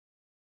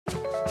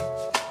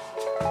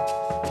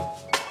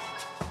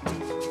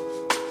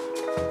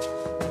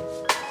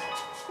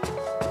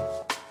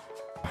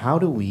how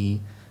do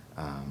we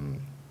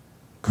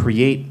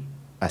create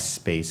a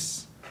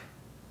space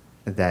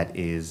that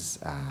is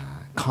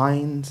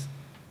kind,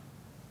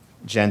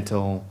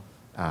 gentle,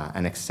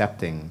 and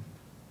accepting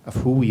of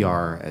who we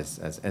are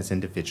as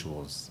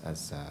individuals,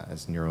 as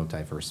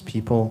neurodiverse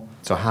people?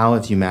 So how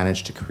have you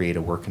managed to create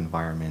a work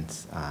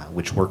environment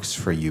which works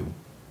for you?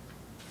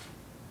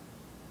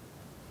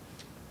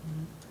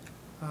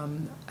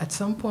 At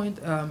some point,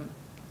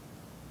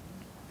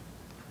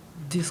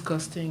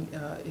 discussing,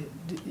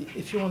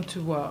 if you want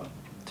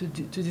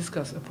to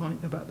discuss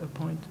about a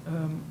point,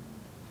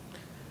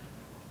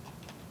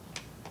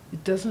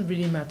 it doesn't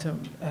really matter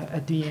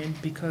at the end,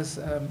 because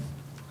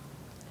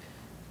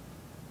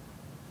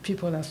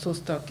people are so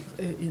stuck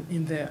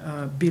in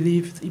their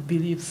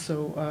beliefs.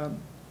 So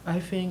I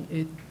think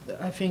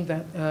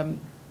that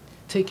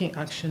taking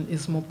action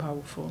is more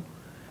powerful,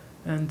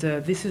 and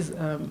this is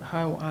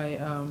how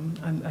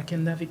I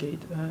can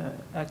navigate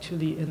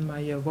actually in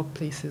my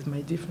workplaces,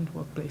 my different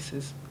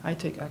workplaces. I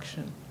take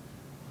action.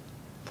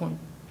 Point.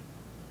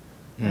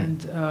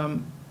 And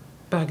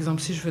par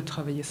exemple, si je veux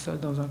travailler seul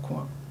dans un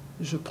coin,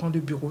 je prends le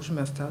bureau, je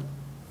m'installe.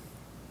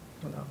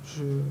 Voilà,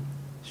 je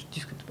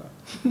discute pas.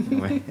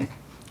 Ouais.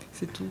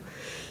 C'est tout.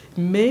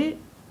 Mais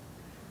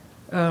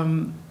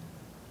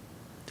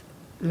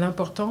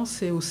l'important,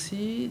 c'est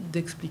aussi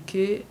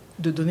d'expliquer,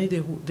 de donner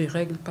des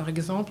règles. Par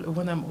exemple,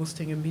 when I'm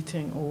hosting a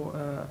meeting or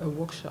a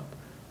workshop,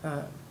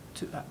 I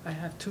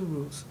have 2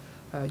 rules.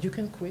 You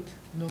can quit,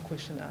 no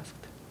question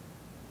asked.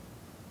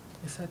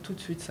 Et ça, tout de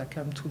suite, ça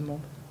calme tout le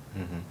monde.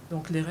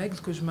 Donc les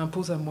règles que je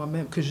m'impose à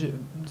moi-même,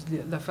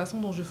 la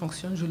façon dont je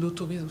fonctionne, je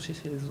l'autorise aussi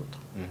chez les autres.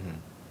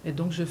 Et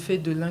donc je fais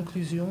de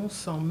l'inclusion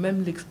sans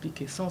même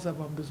l'expliquer, sans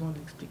avoir besoin de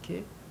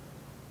l'expliquer.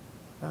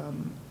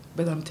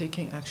 But I'm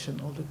taking action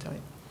all the time.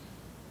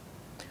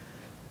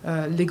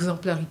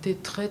 L'exemplarité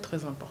est très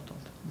très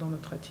importante dans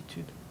notre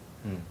attitude.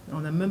 On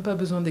n'a même pas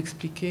besoin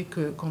d'expliquer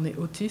qu'on est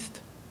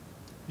autiste.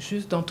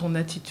 Juste dans ton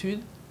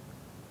attitude,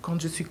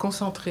 quand je suis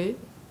concentrée,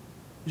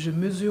 je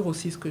mesure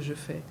aussi ce que je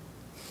fais.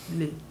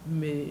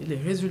 Les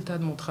résultats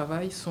de mon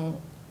travail sont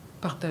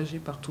partagés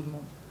par tout le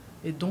monde.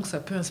 Et donc, ça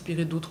peut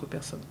inspirer d'autres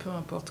personnes, peu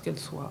importe qu'elles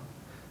soient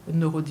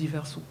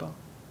neurodiverses ou pas.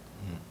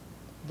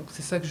 Donc,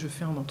 c'est ça que je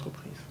fais en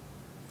entreprise.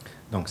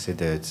 Donc,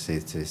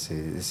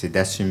 c'est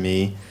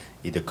d'assumer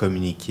et de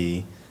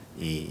communiquer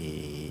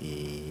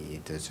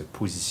et de se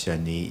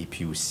positionner, et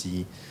puis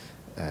aussi,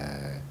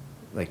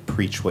 like,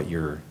 preach what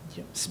you're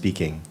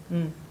speaking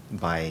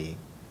by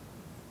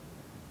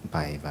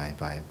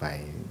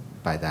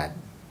that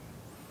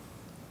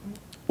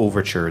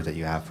overture that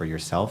you have for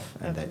yourself,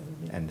 and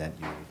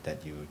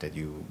that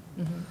you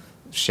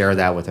share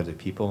that with other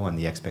people, and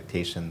the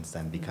expectations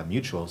then become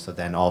mutual. So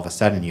then all of a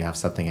sudden you have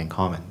something in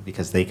common,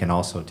 because they can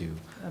also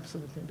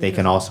they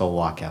can also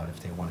walk out if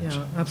they want to.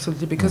 Yeah,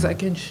 absolutely. Because I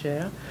can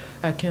share,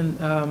 I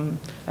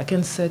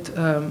can set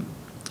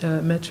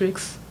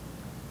metrics,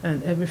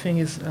 and everything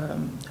is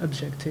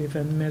objective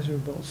and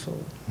measurable. So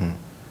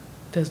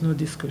there's no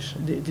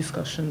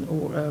discussion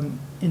or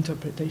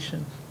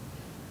interpretation.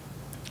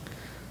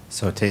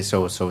 So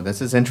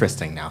this is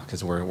interesting now,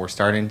 because we're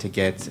starting to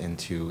get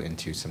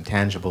into some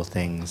tangible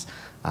things,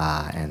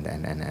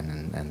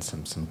 and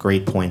some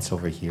great points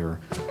over here.